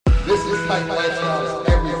is Titan Lifestyles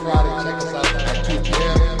every Friday. Check us out at 2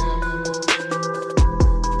 p.m.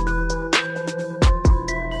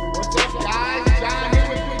 What's up, guys? John here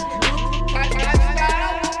with Big Drew, Titan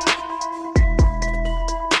Lifestyle.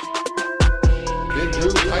 Big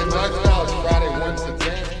Drew, Titan Lifestyles, Friday once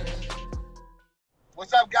again.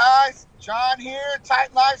 What's up, guys? John here,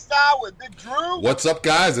 Titan Lifestyle with Big Drew. What's up,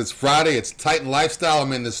 guys? It's Friday. It's Titan Lifestyle.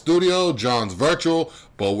 I'm in the studio. John's virtual,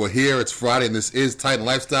 but we're here. It's Friday, and this is Titan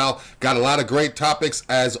Lifestyle. Got a lot of great topics,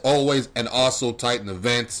 as always, and also Titan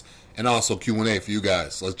events, and also Q&A for you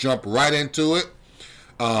guys. Let's jump right into it.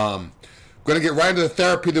 Going to get right into the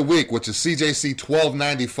therapy of the week, which is CJC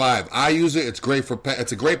 1295. I use it. It's great for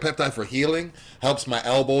it's a great peptide for healing. Helps my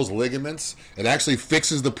elbows, ligaments. It actually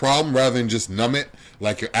fixes the problem rather than just numb it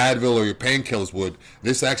like your Advil or your painkillers would.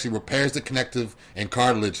 This actually repairs the connective and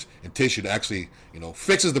cartilage and tissue to actually,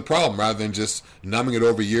 fixes the problem rather than just numbing it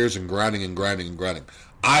over years and grinding and grinding and grinding.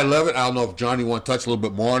 I love it. I don't know if Johnny want to touch a little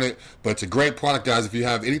bit more on it, but it's a great product, guys. If you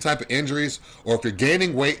have any type of injuries or if you're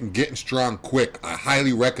gaining weight and getting strong quick, I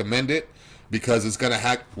highly recommend it, because it's going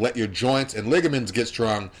to let your joints and ligaments get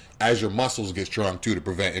strong as your muscles get strong, too, to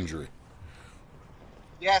prevent injury.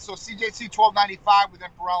 Yeah, so CJC 1295 with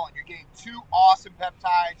Imperellin. You're getting two awesome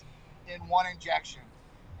peptides in one injection.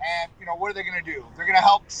 And, what are they going to do? They're going to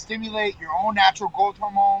help stimulate your own natural growth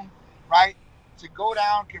hormone, right, to go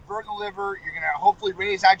down, convert the liver. You're going to hopefully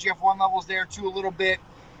raise IGF-1 levels there, too, a little bit.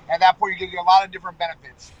 At that point, you're going to get a lot of different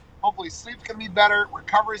benefits. Hopefully, sleep's going to be better.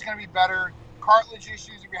 Recovery is going to be better. Cartilage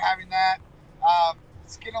issues, if you're having that.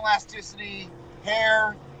 Skin elasticity,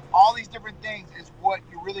 hair, all these different things is what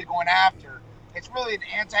you're really going after. It's really an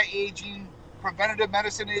anti-aging preventative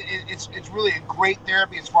medicine. It's really a great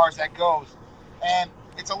therapy as far as that goes. And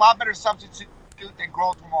it's a lot better substitute than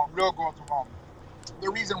growth hormone, real growth hormone.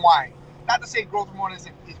 The reason why, not to say growth hormone is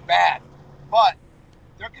bad, but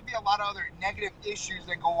there could be a lot of other negative issues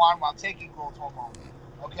that go on while taking growth hormone,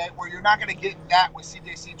 okay, where you're not going to get that with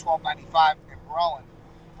CJC 1295 and Imperellin.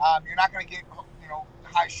 You're not going to get,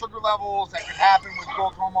 high sugar levels that can happen with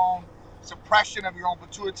growth hormone, suppression of your own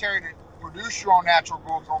pituitary to produce your own natural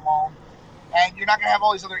growth hormone, and you're not going to have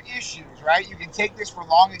all these other issues, right? You can take this for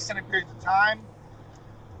long, extended periods of time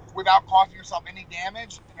without causing yourself any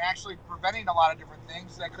damage and actually preventing a lot of different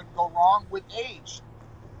things that could go wrong with age.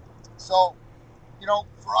 So,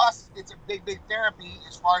 for us, it's a big, big therapy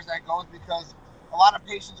as far as that goes, because a lot of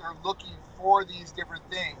patients are looking for these different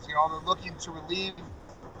things. They're looking to relieve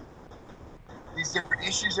these different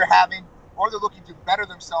issues they're having, or they're looking to better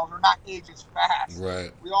themselves or not age as fast. Right.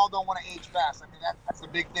 We all don't want to age fast. I mean, that's the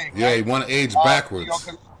big thing. Yeah, right? you want to age backwards.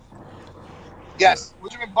 Yes,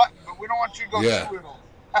 which is button, but we don't want you to go through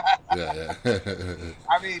Yeah.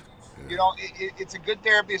 I mean, it's a good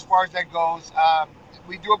therapy as far as that goes.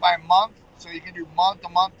 We do it by month, so you can do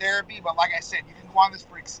month-to-month therapy, but like I said, you can go on this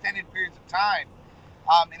for extended periods of time,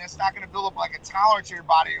 and it's not going to build up like a tolerance to your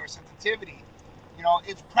body or sensitivity.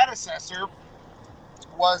 Its predecessor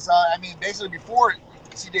was, basically before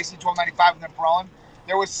CJC 1295 and Imperellin,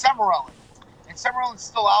 there was Sermorelin. And Sermorellin's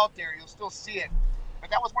still out there. You'll still see it. But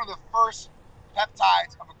that was one of the first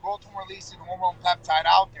peptides of a growth hormone releasing hormone peptide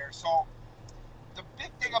out there. So the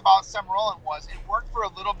big thing about Sermorelin was it worked for a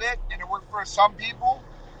little bit, and it worked for some people,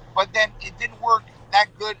 but then it didn't work that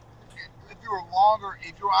good if you were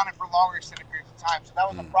on it for longer extended periods of time. So that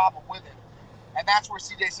was the problem with it. And that's where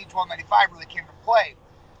CJC 1295 really came to play.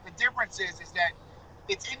 The difference is that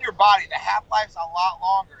it's in your body. The half-life's a lot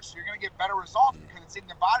longer, so you're going to get better results because it's in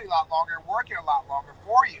the body a lot longer and working a lot longer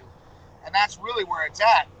for you. And that's really where it's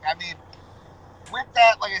at. I mean, with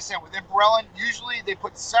that, like I said, with Imperellin, usually they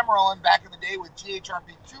put Sermorelin back in the day with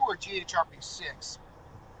GHRP2 or GHRP6.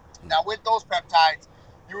 Now, with those peptides,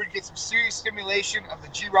 you would get some serious stimulation of the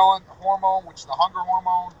ghrelin hormone, which is the hunger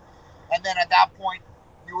hormone. And then at that point,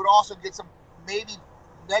 you would also get some maybe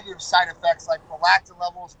negative side effects like prolactin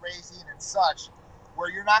levels raising and such, where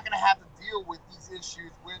you're not going to have to deal with these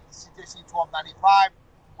issues with CJC 1295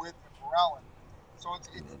 with Imperellin. So it's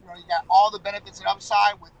you got all the benefits and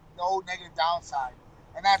upside with no negative downside,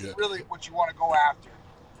 and that's really what you want to go after.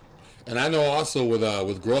 And I know also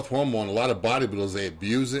with growth hormone, a lot of bodybuilders, they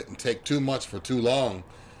abuse it and take too much for too long.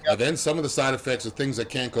 And then some of the side effects are things that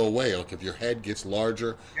can't go away. Like if your head gets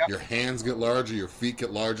larger, your hands get larger, your feet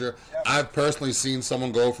get larger. I've personally seen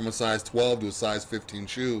someone go from a size 12 to a size 15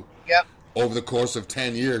 shoe over the course of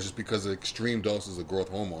 10 years just because of extreme doses of growth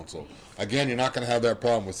hormone. So, again, you're not going to have that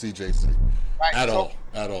problem with CJC at all.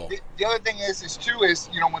 The other thing is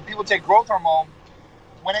when people take growth hormone,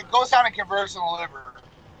 when it goes down and converts in the liver,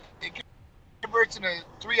 it converts into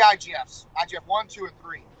 3 IGFs, IGF 1, 2, and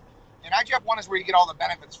 3. And IGF 1 is where you get all the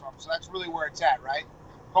benefits from, so that's really where it's at, right?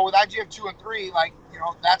 But with IGF-2 and 3, like,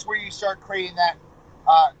 that's where you start creating that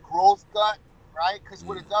growth gut, right? Because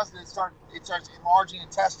what it does is it starts enlarging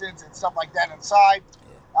intestines and stuff like that inside.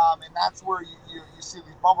 And that's where you see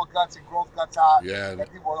these bubble guts and growth guts out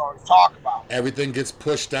that people always talk about. Everything gets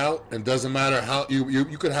pushed out, and doesn't matter how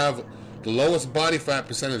you could have the lowest body fat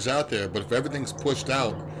percentage out there, but if everything's pushed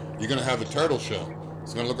out, you're gonna have the turtle shell.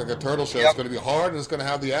 It's gonna look like a turtle shell. It's gonna be hard, and it's gonna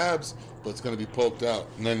have the abs, but it's gonna be poked out.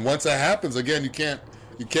 And then once that happens, again, you can't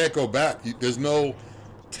go back. There's no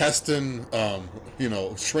testin,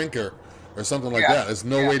 shrinker or something like that. There's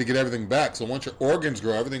no way to get everything back. So once your organs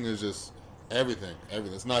grow, everything is just everything.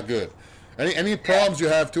 It's not good. Any problems you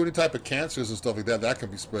have too, any type of cancers and stuff like that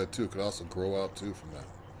can be spread too. It could also grow out too from that.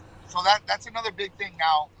 So that's another big thing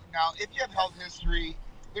now. Now, if you have health history,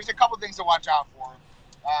 there's a couple things to watch out for.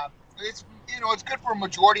 It's good for a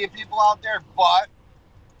majority of people out there, but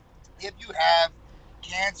if you have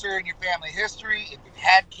cancer in your family history, if you've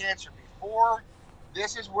had cancer before,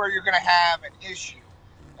 this is where you're going to have an issue,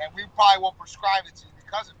 and we probably won't prescribe it to you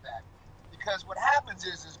because of that. Because what happens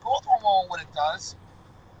is growth hormone, what it does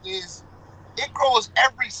is it grows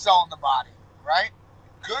every cell in the body, right?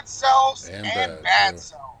 Good cells and bad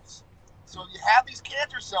cells. So you have these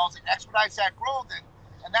cancer cells, it expedites that growth,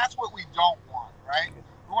 and that's what we don't want, right?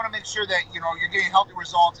 We want to make sure that, you're getting healthy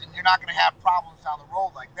results and you're not going to have problems down the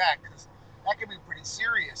road like that, because that can be pretty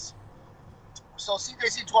serious. So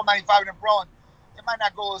CJC 1295 and Ipamorelin, it might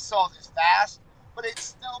not go to the cells as fast, but it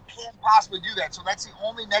still can possibly do that. So that's the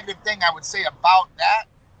only negative thing I would say about that,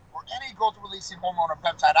 or any growth-releasing hormone or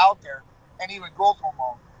peptide out there, and even growth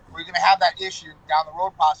hormone, where you're going to have that issue down the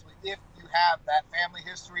road possibly if you have that family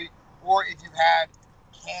history or if you've had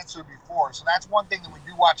cancer before. So that's one thing that we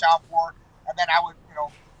do watch out for. And then I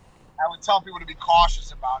would tell people to be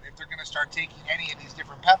cautious about if they're going to start taking any of these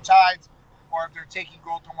different peptides, or if they're taking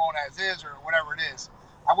growth hormone as is, or whatever it is.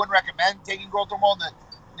 I wouldn't recommend taking growth hormone.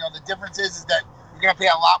 The difference is that you're going to pay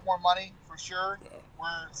a lot more money for sure.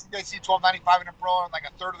 Where CJC 1295 and Ipamorelin like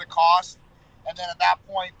a third of the cost, and then at that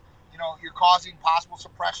point, you're causing possible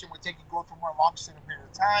suppression with taking growth hormone a long extended period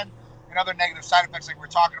of time, and other negative side effects like we're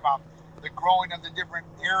talking about, the growing of the different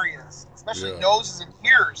areas, especially noses and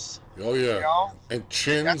ears. Oh yeah, and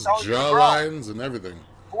chins, jaw lines, and everything.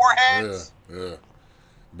 Foreheads. Yeah.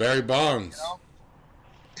 Barry Bonds.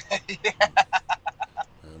 I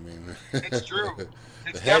mean, it's true.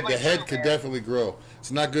 The head could definitely grow.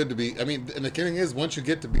 It's not good to be. I mean, and the thing is, once you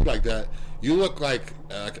get to be like that, you look like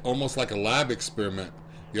almost like a lab experiment.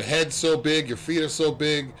 Your head's so big, your feet are so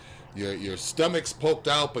big, your stomach's poked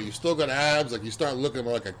out, but you still got abs. Like you start looking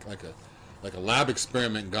like a lab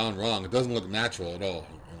experiment gone wrong. It doesn't look natural at all.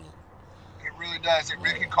 It really does. It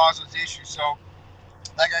really can cause those issues. So,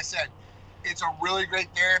 like I said, it's a really great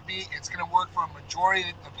therapy. It's going to work for a majority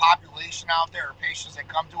of the population out there, or patients that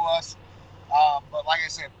come to us. But like I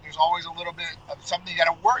said, there's always a little bit of something you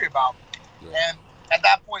got to worry about. And at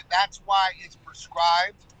that point, that's why it's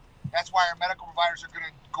prescribed. That's why our medical providers are going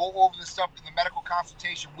to go over this stuff in the medical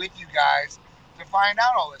consultation with you guys to find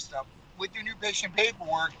out all this stuff. With your new patient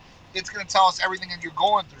paperwork, it's going to tell us everything that you're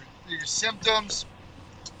going through, your symptoms,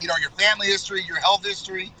 your family history, your health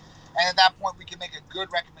history. And at that point, we can make a good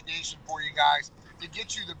recommendation for you guys to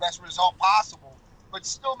get you the best result possible, but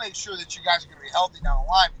still make sure that you guys are going to be healthy down the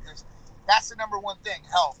line, because that's the number one thing,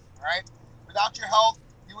 health, right? Without your health,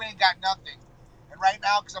 you ain't got nothing. And right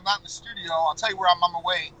now, because I'm not in the studio, I'll tell you where I'm on my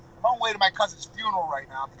way. I'm on my way to my cousin's funeral right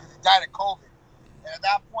now because he died of COVID. And at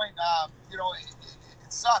that point,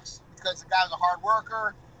 it sucks, because the guy was a hard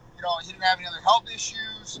worker. He didn't have any other health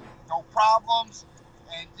issues, no problems.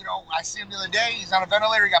 And, I see him the other day. He's on a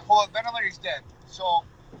ventilator. He got pulled off the ventilator. He's dead. So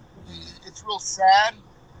it's real sad.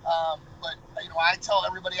 But, I tell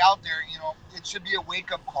everybody out there, it should be a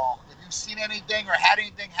wake-up call. If you've seen anything or had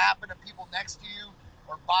anything happen to people next to you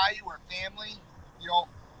or by you or family,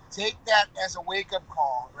 take that as a wake-up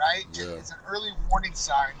call, right? Yeah. It's an early warning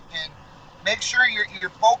sign. And make sure you're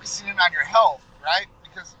focusing in on your health, right?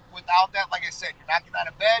 Because without that, like I said, you're not getting out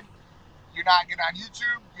of bed. You're not getting on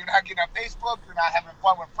YouTube. You're not getting on Facebook. You're not having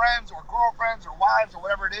fun with friends or girlfriends or wives or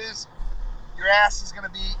whatever it is. Your ass is going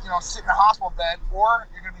to be, sitting in a hospital bed, or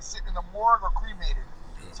you're going to be sitting in the morgue or cremated.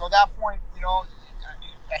 So at that point,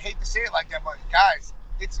 I hate to say it like that, but guys,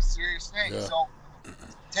 it's a serious thing. Yeah. So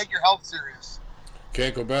take your health serious.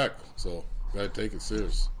 Can't go back, so gotta take it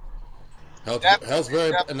serious. Health's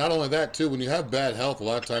very, and not only that too. When you have bad health, a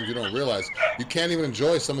lot of times you don't realize you can't even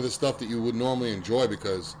enjoy some of the stuff that you would normally enjoy,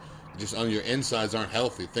 because just on your insides aren't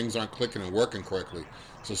healthy. Things aren't clicking and working correctly.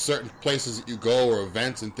 So certain places that you go, or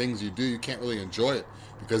events and things you do, you can't really enjoy it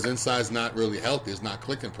because inside's not really healthy. It's not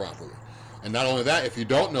clicking properly. And not only that, if you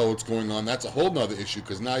don't know what's going on, that's a whole nother issue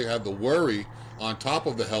because now you have the worry on top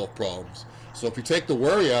of the health problems. So if you take the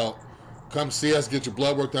worry out, come see us, get your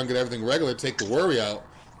blood work done, get everything regular, take the worry out,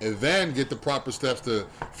 and then get the proper steps to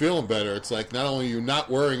feeling better. It's like not only you're not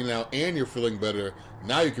worrying now and you're feeling better,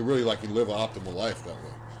 now you can really like live an optimal life that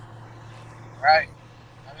way. Right.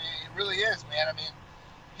 I mean, it really is, man. I mean,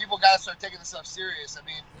 people got to start taking this stuff serious. I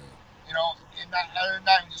mean, you know,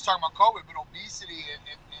 not even just talking about COVID, but obesity and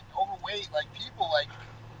overweight, like people, like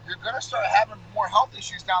you're going to start having more health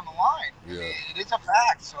issues down the line. Yeah. I mean, it is a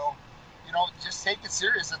fact. So, you know, just take it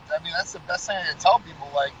serious. I mean, that's the best thing I can tell people.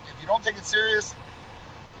 Like, if you don't take it serious,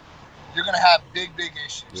 you're going to have big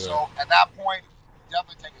issues. Yeah. So, at that point,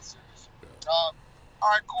 definitely take it serious. Yeah. All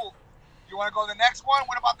right, cool. You want to go to the next one?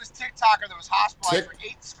 What about this TikToker that was hospitalized for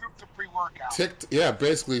 8 scoops of pre-workout? Yeah,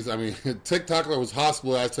 basically, I mean, TikToker was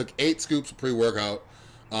hospitalized, took 8 scoops of pre-workout.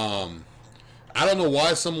 I don't know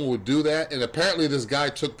why someone would do that, and apparently this guy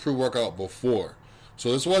took pre-workout before.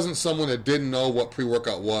 So this wasn't someone that didn't know what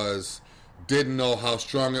pre-workout was, didn't know how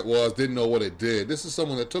strong it was, didn't know what it did. This is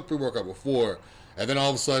someone that took pre-workout before, and then all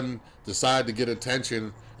of a sudden decided to get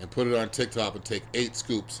attention and put it on TikTok and take 8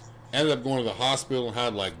 scoops. Ended up going to the hospital and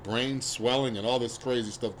had like brain swelling and all this crazy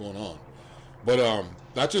stuff going on. But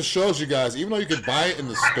that just shows you guys, even though you could buy it in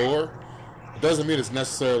the store, it doesn't mean it's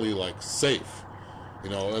necessarily like safe. You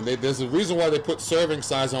know, and there's a reason why they put serving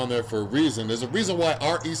size on there for a reason. There's a reason why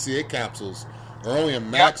our ECA capsules are only a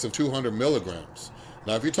max of 200 milligrams.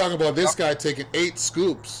 Now, if you're talking about this guy taking 8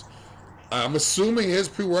 scoops, I'm assuming his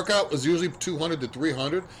pre-workout was usually 200 to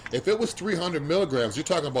 300. If it was 300 milligrams, you're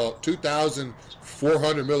talking about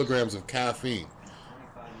 2,400 milligrams of caffeine.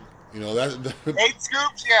 You know, that 8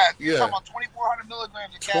 scoops, yeah. You're Yeah. talking about 2,400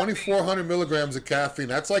 milligrams of caffeine. 2,400 milligrams of caffeine.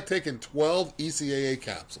 That's like taking 12 ECAA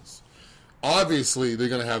capsules. Obviously, they're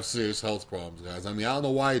going to have serious health problems, guys. I mean, I don't know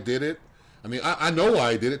why he did it. I mean, I know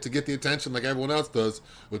why he did it, to get the attention like everyone else does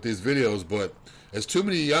with these videos, but there's too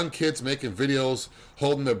many young kids making videos,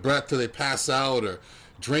 holding their breath till they pass out, or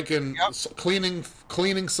drinking,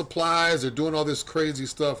 cleaning supplies, or doing all this crazy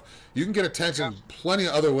stuff. You can get attention plenty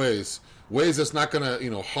of other ways that's not going to, you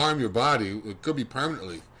know, harm your body. It could be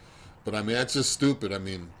permanently. But, I mean, that's just stupid. I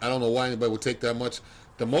mean, I don't know why anybody would take that much.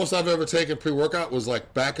 The most I've ever taken pre-workout was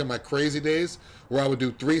like back in my crazy days where I would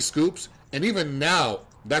do 3 scoops. And even now,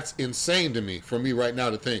 that's insane to me, for me right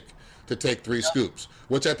now to take 3 scoops,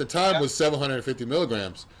 which at the time was 750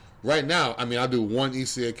 milligrams. Right now, I mean, I do 1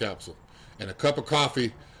 ECA capsule and a cup of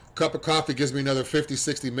coffee. Cup of coffee gives me another 50,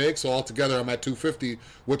 60 mg. So altogether, I'm at 250,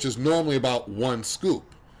 which is normally about 1 scoop.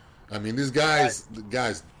 I mean, these guys,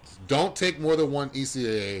 don't take more than 1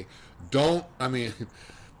 ECAA.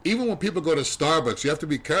 Even when people go to Starbucks, you have to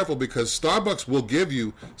be careful because Starbucks will give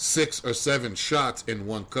you 6 or 7 shots in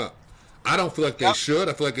 1 cup. I don't feel like they should.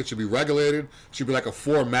 I feel like it should be regulated. It should be like a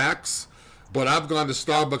 4 max. But I've gone to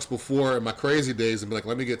Starbucks before in my crazy days and be like,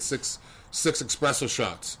 let me get six espresso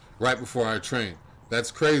shots right before I train.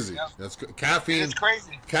 That's crazy. That's caffeine. It's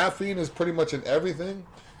crazy. Caffeine is pretty much in everything,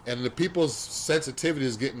 and the people's sensitivity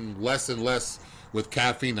is getting less and less with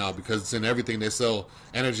caffeine now because it's in everything. They sell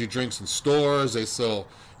energy drinks in stores. They sell,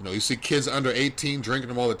 you know, you see kids under 18 drinking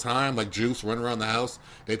them all the time, like juice, running around the house.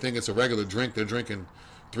 They think it's a regular drink. They're drinking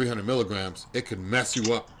 300 milligrams. It can mess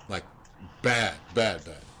you up like bad.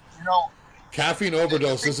 You know, caffeine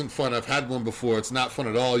overdose isn't fun. I've had one before. It's not fun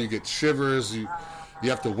at all. You get shivers. You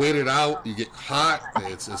have to wait it out. You get hot.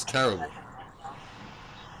 It's terrible.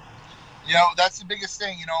 You know, that's the biggest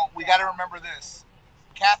thing. You know, we got to remember this.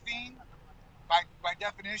 Caffeine, by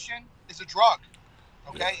definition, is a drug.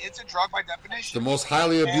 Okay? It's a drug by definition. It's the most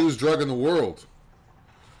highly abused drug in the world.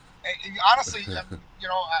 And honestly, you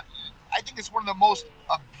know, I think it's one of the most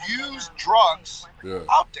abused drugs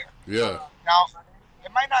out there. Yeah. Now,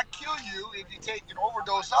 it might not kill you if you take an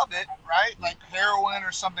overdose of it, right? Like heroin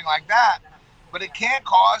or something like that. But it can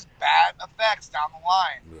cause bad effects down the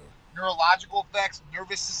line. Yeah. Neurological effects,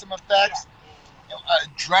 nervous system effects,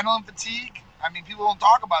 adrenaline fatigue. I mean, people don't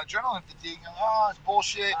talk about adrenaline fatigue. Oh, it's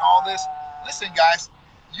bullshit and all this. Listen, guys,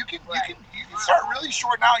 you can start really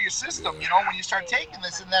shorting out your system. You know, when you start taking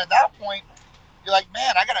this, and then at that point, you're like,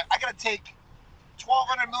 man, I gotta take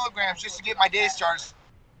 1,200 milligrams just to get my day started.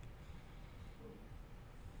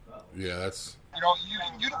 Yeah, that's. You know, you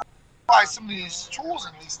can utilize some of these tools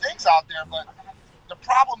and these things out there, but the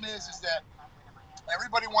problem is that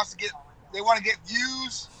everybody wants to get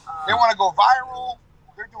views. They want to go viral.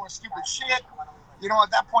 They're doing stupid shit. You know,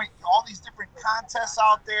 at that point, all these different contests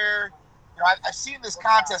out there. You know, I've seen this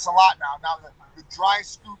contest a lot now. Now the dry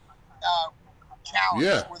scoop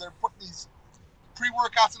challenge, where they're putting these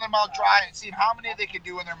pre-workouts in their mouth dry and seeing how many they can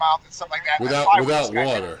do in their mouth and stuff like that. Without That's why without this guy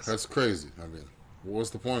water. does. That's crazy. I mean,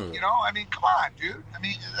 what's the point of it? You know, I mean, come on, dude. I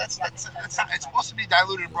mean, that's not, it's supposed to be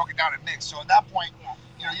diluted and broken down and mixed. So at that point,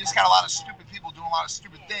 you know, you just got a lot of stupid people doing a lot of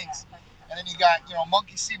stupid things, and then you got, you know,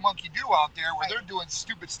 monkey see, monkey do out there where they're doing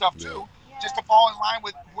stupid stuff too, just to fall in line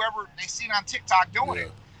with whoever they seen on TikTok doing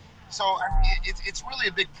it. So I mean, it's really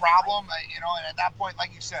a big problem, you know. And at that point,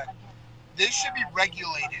 like you said, this should be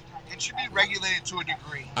regulated. It should be regulated to a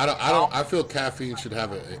degree. I feel caffeine should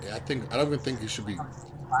have I don't even think it should be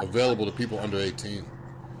available to people under 18.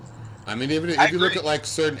 I mean, even if you look at like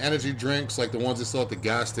certain energy drinks, like the ones they sell at the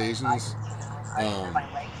gas stations,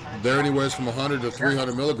 they're anywhere from 100 to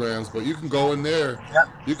 300 milligrams. But you can go in there.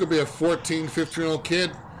 You could be a 14, 15-year-old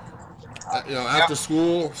kid, you know, after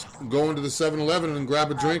school, go into the 7-Eleven and grab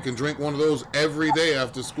a drink and drink one of those every day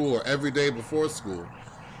after school or every day before school.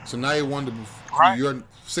 So now you're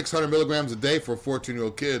 600 milligrams a day for a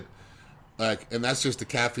 14-year-old kid, like, and that's just the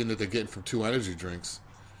caffeine that they're getting from 2 energy drinks.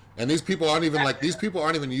 And these people aren't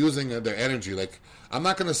even using their energy. Like, I'm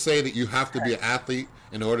not going to say that you have to be an athlete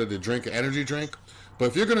in order to drink an energy drink, but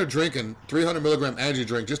if you're going to drink a 300 milligram energy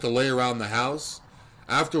drink just to lay around the house,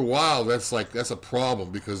 after a while, that's a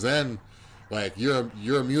problem, because then, like, your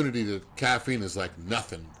immunity to caffeine is like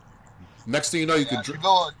nothing. Next thing you know, you could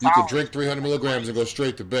drink 300 milligrams and go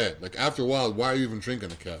straight to bed. Like, after a while, why are you even drinking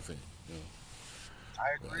the caffeine? You know?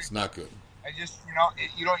 I agree. It's not good. I just, you know,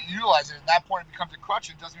 you don't utilize it. At that point, it becomes a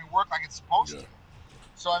crutch. It doesn't even work like it's supposed to.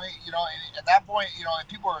 So, I mean, you know, at that point, you know,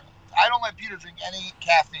 I don't let Peter drink any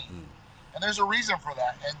caffeine. And there's a reason for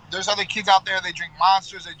that. And there's other kids out there, they drink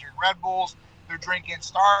Monsters, they drink Red Bulls, they're drinking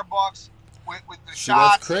Starbucks with the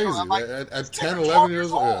shots. That's crazy. You know, like, at 10, 11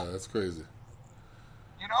 years old, yeah, that's crazy.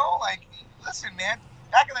 You know, like, listen, man,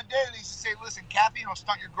 back in the day, they used to say, listen, caffeine will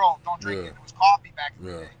stunt your growth. Don't drink it. It was coffee back in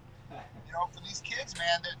the day. You know, for these kids,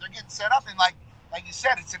 man, they're getting set up. And like you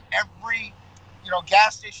said, it's in every, you know,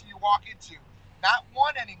 gas station you walk into. Not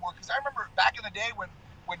one anymore. Because I remember back in the day when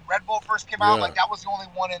Red Bull first came out, like, that was the only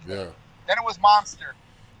one in there. Then it was Monster.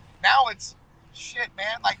 Now it's, shit,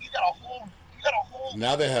 man, like, you got a whole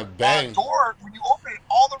now they have Bang door when you open it,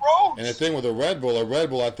 all the roads. And the thing with a Red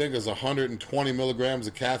Bull I think is 120 milligrams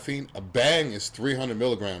of caffeine. A Bang is 300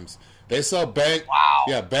 milligrams. They sell Bang. Wow.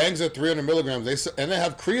 Yeah, Bangs are 300 milligrams. And they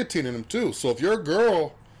have creatine in them too. So if you're a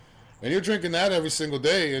girl and you're drinking that every single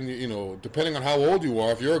day, and you know, depending on how old you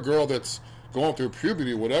are, if you're a girl that's going through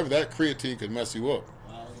puberty or whatever, that creatine can mess you up.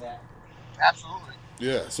 Absolutely.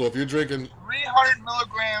 Yeah. So if you're drinking 300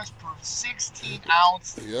 milligrams per 16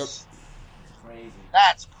 ounces. Yep. Crazy.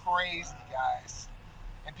 That's crazy, guys.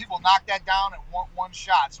 And people knock that down in one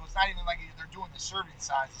shot. So it's not even like they're doing the serving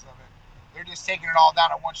sizes of it. They're just taking it all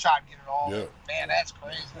down at one shot and getting it all. Yeah. Man, that's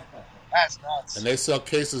crazy. That's nuts. And they sell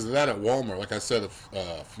cases of that at Walmart. Like I said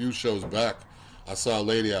a few shows back, I saw a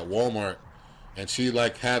lady at Walmart, and she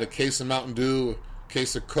like had a case of Mountain Dew, a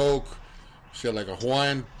case of Coke. She had like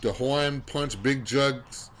the Hawaiian Punch big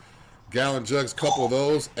jugs, gallon jugs, couple of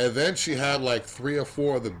those, and then she had like 3 or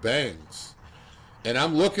 4 of the Bangs. And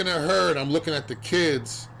I'm looking at her and I'm looking at the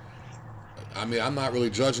kids. I mean, I'm not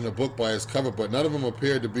really judging the book by its cover, but none of them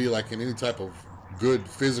appeared to be like in any type of good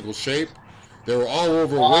physical shape. They were all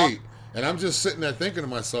overweight. And I'm just sitting there thinking to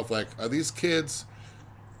myself, like, are these kids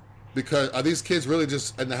really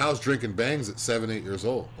just in the house drinking Bangs at 7, 8 years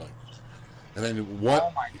old? Like, and then what?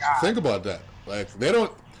 Oh my God. Think about that. Like, they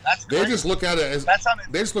don't. They just look at it as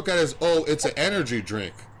oh, it's an energy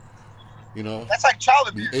drink. You know, that's like child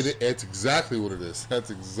abuse. It's exactly what it is.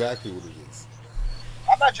 That's exactly what it is.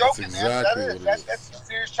 I'm not joking, exactly man. That's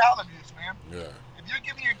serious child abuse, man. Yeah. If you're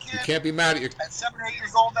giving your kid, you can't be mad at at 7 or 8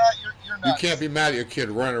 years old, you're nuts. You can't be mad at your kid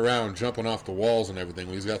running around, jumping off the walls and everything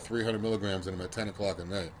when he's got 300 milligrams in him at 10 o'clock at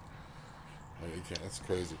night. Like, you can't. That's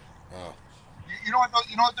crazy. Wow. You know what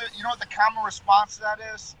the common response to that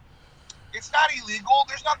is? It's not illegal.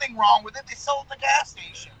 There's nothing wrong with it. They sell it at the gas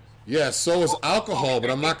station. Yeah, so is alcohol,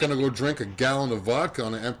 but I'm not going to go drink a gallon of vodka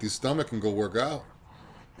on an empty stomach and go work out.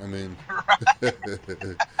 I mean,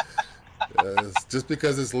 just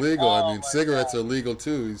because it's legal. I mean, cigarettes are legal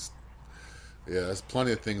too. There's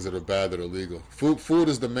plenty of things that are bad that are legal. Food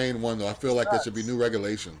is the main one, though. I feel like there should be new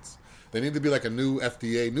regulations. They need to be like a new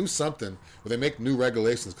FDA, new something, where they make new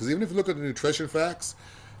regulations. Because even if you look at the nutrition facts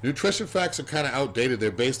are kind of outdated.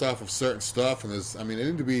 They're based off of certain stuff, and they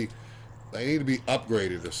need to be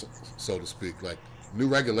upgraded, or so to speak. Like new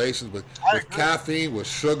regulations with caffeine, with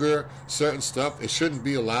sugar, certain stuff. It shouldn't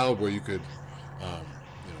be allowed where you could,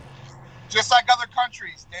 Just like other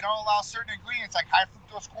countries, they don't allow certain ingredients like high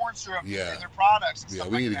fructose corn syrup in their products. And stuff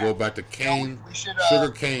we need to go back to cane, we should, sugar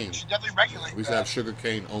cane. We should definitely regulate. We should have sugar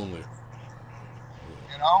cane only.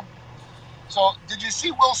 So, did you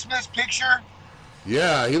see Will Smith's picture?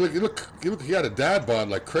 Yeah, he had a dad bod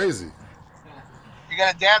like crazy. He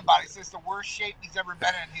got a dad bod. He says the worst shape he's ever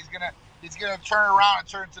been in. He's gonna turn around and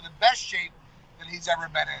turn to the best shape that he's ever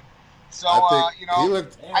been in. So I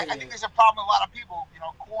think there's a problem with a lot of people.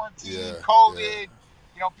 Quarantine, COVID.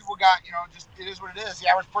 Yeah. People got just it is what it is. The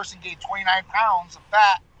average person gained 29 pounds of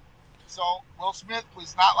fat. So Will Smith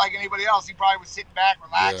was not like anybody else. He probably was sitting back,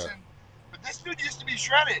 relaxing. Yeah. But this dude used to be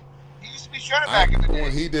shredded. He used to be shredded back in the day.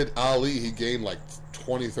 When he did Ali, he gained like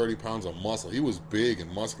 20, 30 pounds of muscle. He was big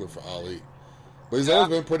and muscular for Ali. But he's always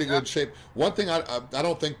been in pretty good shape. One thing I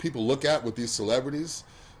don't think people look at with these celebrities,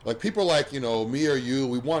 like people like me or you,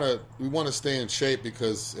 we want to stay in shape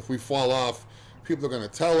because if we fall off, people are going to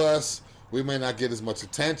tell us. We may not get as much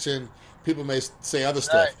attention. People may say other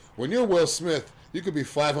stuff. When you're Will Smith, you could be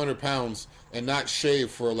 500 pounds and not shave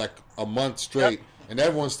for like a month straight, and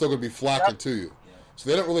everyone's still going to be flocking to you. So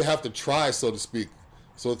they don't really have to try, so to speak.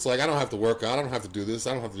 So it's like, I don't have to work out. I don't have to do this.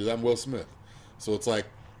 I don't have to do that. I'm Will Smith. So it's like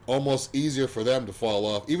almost easier for them to fall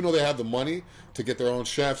off. Even though they have the money to get their own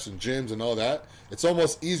chefs and gyms and all that, it's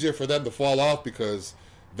almost easier for them to fall off because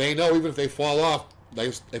they know even if they fall off,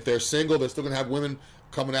 if they're single, they're still going to have women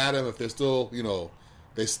coming at them. If they're still,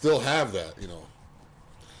 they still have that,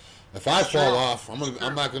 If I fall off, I'm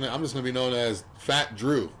just gonna be known as Fat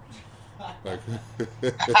Drew. Like,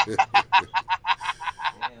 I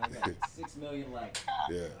got 6 million likes.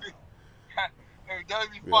 Yeah. It does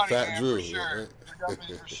be funny, Fat man, Drew, for sure. right?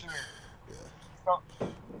 Definitely for sure. So,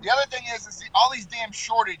 the other thing is all these damn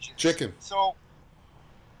shortages. Chicken. So,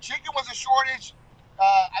 chicken was a shortage.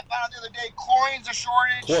 I found out the other day chlorine's a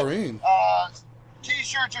shortage. Chlorine.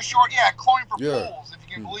 T-shirts are short. Yeah, chlorine for pools, if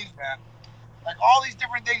you can believe that. Like, all these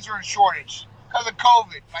different things are in shortage because of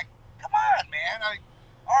COVID. Like, come on, man. Like,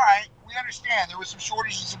 all right, we understand there was some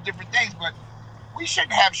shortages of different things, but we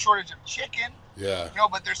shouldn't have shortage of chicken. Yeah.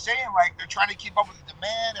 But they're saying, like, they're trying to keep up with the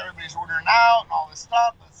demand. Everybody's ordering out and all this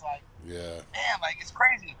stuff. It's like, man, like, it's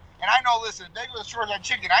crazy. And I know, listen, if they go to shortage on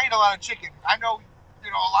chicken, I eat a lot of chicken. I know,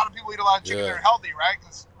 a lot of people eat a lot of chicken that are healthy, right?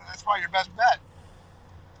 That's probably your best bet.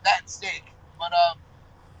 That steak. But,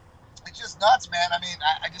 it's just nuts, man. I mean,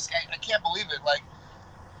 I can't believe it. Like,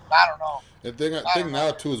 I don't know. The thing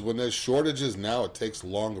now, too, is when there's shortages now, it takes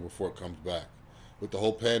longer before it comes back. With the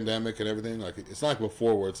whole pandemic and everything, like, it's not like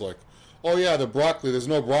before where it's like, oh, yeah, the broccoli, there's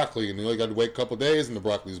no broccoli, and you got to wait a couple of days and the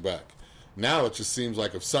broccoli's back. Now it just seems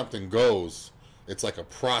like if something goes, it's like a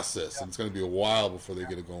process, and it's going to be a while before they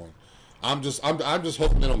get it going. I'm just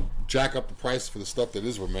hoping they don't jack up the price for the stuff that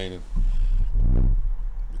is remaining.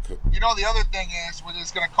 The other thing is what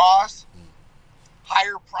it's going to cost?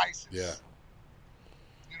 Higher prices. Yeah.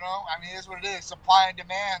 I mean, it's what it is. Supply and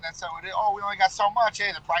demand. That's how it is. Oh, we only got so much.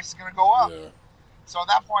 Hey, the price is going to go up. Yeah. So at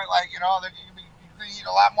that point, like, you can eat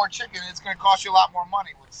a lot more chicken. It's going to cost you a lot more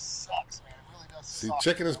money, which sucks, man. It really does suck.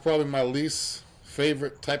 Chicken is probably my least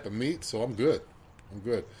favorite type of meat, so I'm good.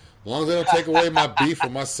 As long as they don't take away my beef or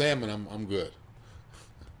my salmon, I'm good.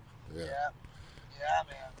 Yeah,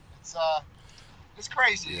 man. It's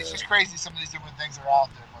crazy. Yeah. It's just crazy. Some of these different things are out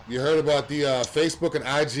there. But. You heard about the Facebook and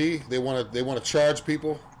IG? They want to charge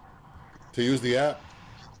people to use the app.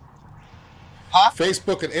 Huh?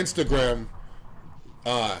 Facebook and Instagram.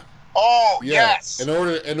 Yes. In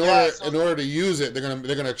order to use it,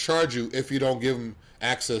 they're gonna charge you if you don't give them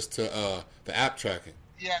access to the app tracking.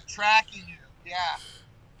 Yeah, tracking you. Yeah.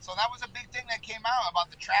 So that was a big thing that came out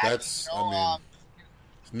about the tracking.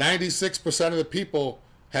 96% of the people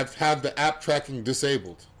have the app tracking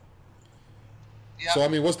disabled. Yeah. So I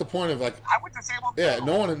mean, what's the point of like? I would disable. Yeah,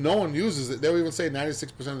 no one uses it. They'll even say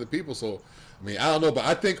 96% of the people. So I mean, I don't know, but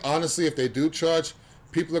I think honestly, if they do charge,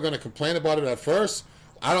 people are going to complain about it at first.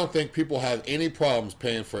 I don't think people have any problems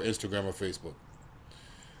paying for Instagram or Facebook.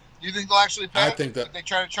 You think they'll actually pay? I think that if they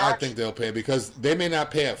try to charge. I think they'll pay because they may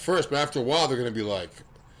not pay at first, but after a while, they're going to be like,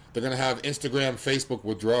 they're going to have Instagram, Facebook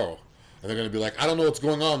withdrawal. And they're going to be like, I don't know what's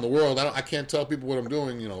going on in the world. I can't tell people what I'm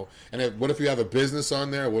doing, And what if you have a business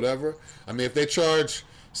on there or whatever? I mean, if they charge,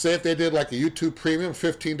 say if they did like a YouTube Premium,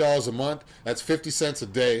 $15 a month, that's 50 cents a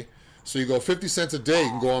day. So you go 50 cents a day, you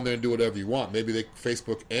can go on there and do whatever you want. Maybe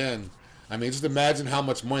Facebook and, I mean, just imagine how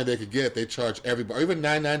much money they could get if they charge everybody, or even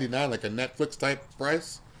 $9.99, like a Netflix type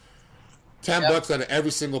price. $10 out of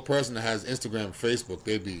every single person that has Instagram and Facebook,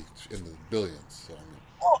 they'd be in the billions. So,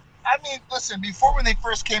 I mean, listen, before when they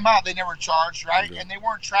first came out, they never charged, right? Yeah. And they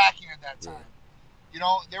weren't tracking at that time.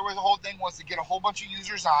 Yeah. There was the whole thing was to get a whole bunch of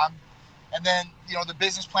users on, and then, the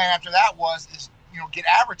business plan after that is get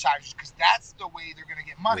advertisers, because that's the way they're going to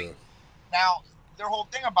get money. Yeah. Now, their whole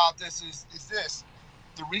thing about this is this.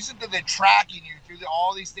 The reason that they're tracking you through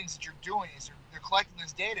all these things that you're doing is they're collecting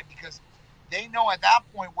this data because they know at that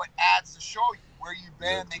point what ads to show you, where you've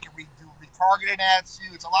been. They can do retargeted ads to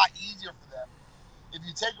you. It's a lot easier for them. If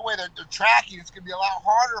you take away their tracking, it's going to be a lot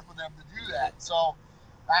harder for them to do that. So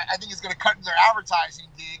I think it's going to cut into their advertising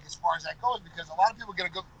gig as far as that goes, because a lot of people get a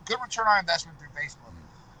good return on investment through Facebook.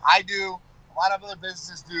 I do. A lot of other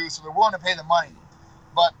businesses do, so they're willing to pay the money.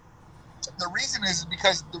 But the reason is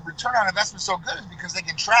because the return on investment is so good is because they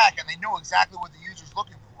can track and they know exactly what the user's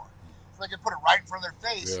looking for. So they can put it right in front of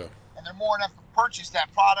their face, and they're more enough to purchase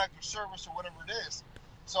that product or service or whatever it is.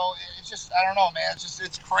 So it's just, I don't know, man.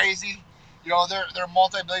 It's crazy. You know, they're a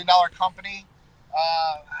multi-billion-dollar company.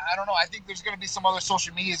 I don't know. I think there's going to be some other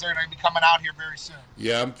social medias that are going to be coming out here very soon.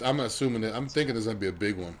 Yeah, I'm assuming that. I'm thinking there's going to be a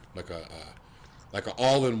big one, like an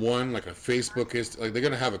all-in-one, like a Facebook. Like they're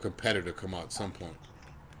going to have a competitor come out at some point.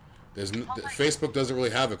 Facebook doesn't really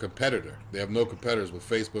have a competitor. They have no competitors with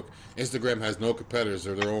Facebook. Instagram has no competitors.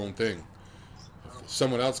 They're their own thing. If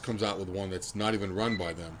someone else comes out with one that's not even run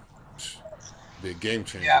by them, be a game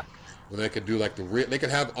changer. Yeah. Where they could do like they could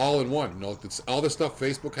have all in one. You know, it's all the stuff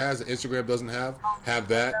Facebook has that Instagram doesn't have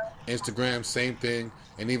that. Instagram, same thing,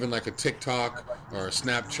 and even like a TikTok or a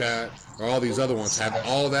Snapchat or all these other ones have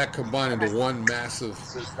all that combined into one massive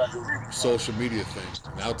social media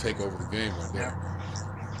thing. And that'll take over the game right there.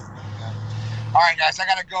 All right, guys, I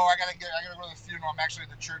gotta go. I gotta go to the funeral. I'm actually at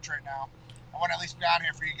the church right now. I want to at least be on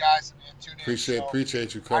here for you guys and tune in.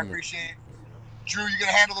 Appreciate you coming. I appreciate it. Drew, you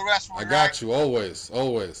gonna handle the rest for me? I got you always.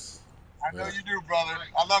 I know you do, brother.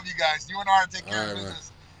 I love you guys. You and I take care of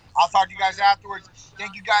business. Man. I'll talk to you guys afterwards.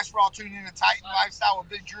 Thank you guys for all tuning in to Titan Lifestyle with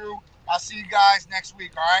Big Drew. I'll see you guys next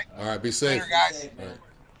week, all right? All right, be safe. Later, guys.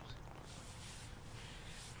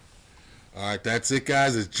 All right, that's it,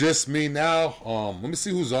 guys. It's just me now. Let me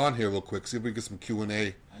see who's on here real quick. See if we can get some Q&A. I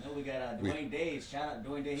know we got Dwayne Day. Shout out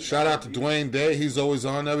Dwayne Day. Shout out to Dwayne Day. He's always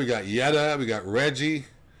on there. We got Yetta. We got Reggie.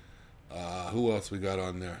 Who else we got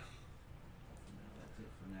on there? That's it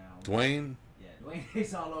for now. Dwayne? Yeah, Dwayne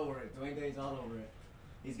Day's all over it. Dwayne Day's all over it.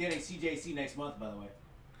 He's getting CJC next month, by the way.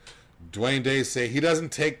 Dwayne Day say he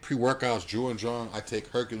doesn't take pre-workouts. Drew and John, I take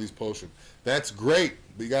Hercules Potion. That's great,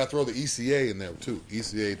 but you got to throw the ECA in there, too.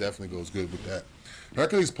 ECA definitely goes good with that.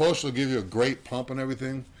 Hercules Potion will give you a great pump and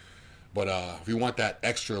everything, but if you want that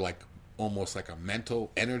extra, like, almost like a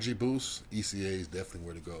mental energy boost, ECA is definitely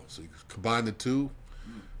where to go. So you combine the two,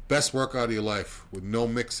 best workout of your life with no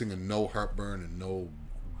mixing and no heartburn and no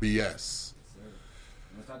BS. Yes, sir.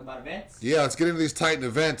 You want to talk about events? Yeah, let's get into these Titan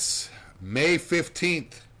events. May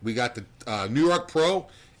 15th, we got the New York Pro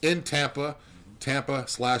in Tampa.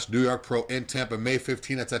 Tampa/New York Pro in Tampa, May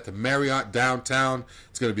 15th. That's at the Marriott downtown.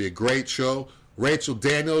 It's going to be a great show. Rachel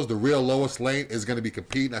Daniels, the real Lois Lane, is going to be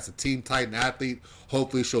competing. That's a Team Titan athlete.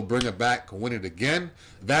 Hopefully she'll bring it back and win it again.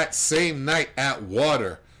 That same night at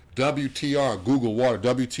Water, WTR, Google Water,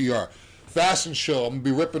 WTR. Fashion show. I'm going to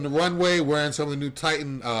be ripping the runway, wearing some of the new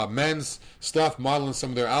Titan men's stuff, modeling some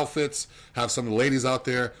of their outfits. Have some of the ladies out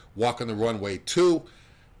there walking the runway too.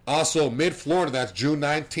 Also, Mid-Florida, that's June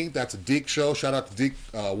 19th. That's a Deke show. Shout out to Deke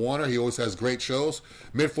Warner. He always has great shows.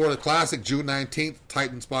 Mid-Florida Classic, June 19th.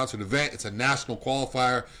 Titan-sponsored event. It's a national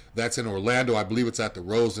qualifier. That's in Orlando. I believe it's at the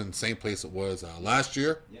Rosen, same place it was last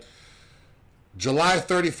year. Yep. July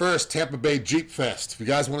 31st, Tampa Bay Jeep Fest. If you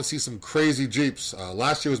guys want to see some crazy Jeeps,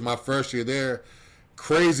 last year was my first year there.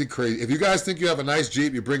 Crazy. If you guys think you have a nice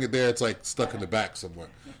Jeep, you bring it there, it's like stuck in the back somewhere.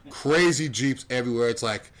 Crazy Jeeps everywhere. It's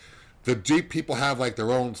like the Jeep people have like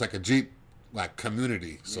their own, it's like a Jeep like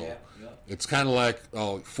community. So it's kind of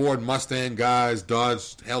like Ford Mustang guys,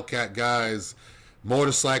 Dodge Hellcat guys,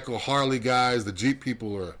 motorcycle Harley guys. The Jeep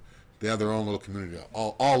people they have their own little community.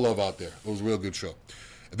 All love out there. It was a real good show.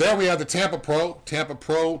 Then we have the Tampa Pro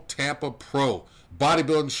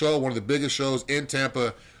bodybuilding show, one of the biggest shows in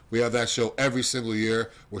Tampa. We have that show every single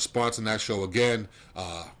year. We're sponsoring that show again.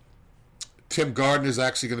 Tim Gardner is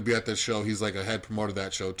actually going to be at that show. He's like a head promoter of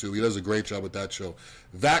that show too. He does a great job with that show.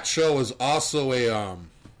 That show is also a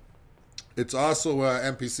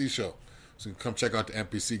NPC show. So you can come check out the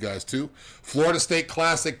NPC guys too. Florida State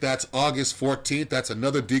Classic, that's August 14th. That's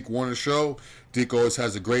another Deke Warner show. Deke always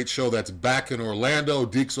has a great show that's back in Orlando.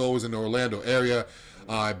 Deke's always in the Orlando area.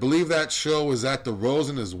 I believe that show is at the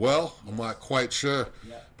Rosen as well. I'm not quite sure.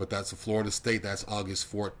 But that's a Florida State. That's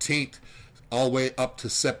August 14th. All the way up to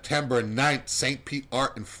September 9th, St. Pete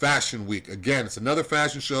Art and Fashion Week. Again, it's another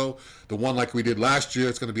fashion show. The one like we did last year.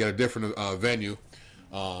 It's going to be at a different venue.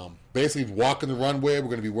 Basically, walking the runway. We're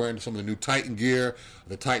going to be wearing some of the new Titan gear.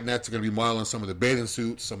 The Titanettes are going to be modeling some of the bathing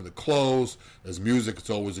suits, some of the clothes. There's music. It's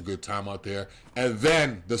always a good time out there. And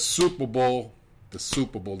then the Super Bowl.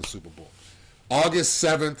 August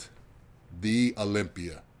 7th, the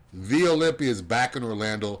Olympia. The Olympia is back in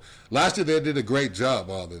Orlando. Last year they did a great job.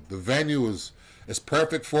 The venue is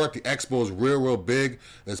perfect for it. The expo is real big.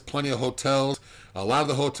 There's plenty of hotels. A lot of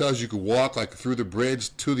the hotels you could walk like through the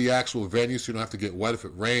bridge to the actual venue, so you don't have to get wet if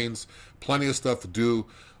it rains. Plenty of stuff to do.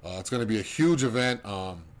 It's going to be a huge event.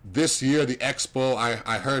 This year, the expo,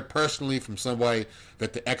 I heard personally from somebody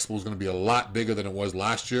that the expo is going to be a lot bigger than it was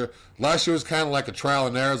last year. Last year was kind of like a trial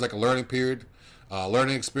and error, like a learning period.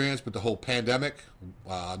 Learning experience with the whole pandemic.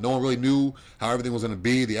 No one really knew how everything was going to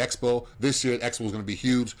be. The expo this year, the expo is going to be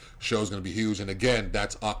huge. Show is going to be huge, and again,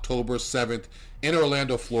 that's October 7th in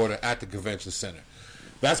Orlando, Florida, at the Convention Center.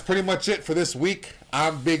 That's pretty much it for this week.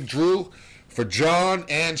 I'm Big Drew. For John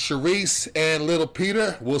and Sharice and Little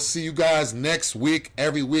Peter, we'll see you guys next week.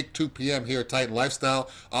 Every week, 2 p.m. here at Titan Lifestyle.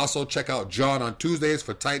 Also, check out John on Tuesdays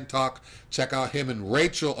for Titan Talk. Check out him and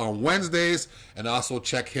Rachel on Wednesdays. And also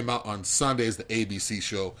check him out on Sundays, the ABC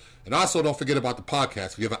show. And also, don't forget about the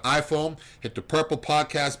podcast. If you have an iPhone, hit the purple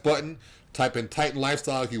podcast button. Type in Titan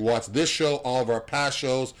Lifestyle if you watch this show, all of our past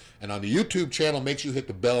shows. And on the YouTube channel, make sure you hit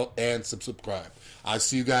the bell and subscribe. I'll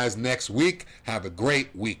see you guys next week. Have a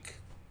great week.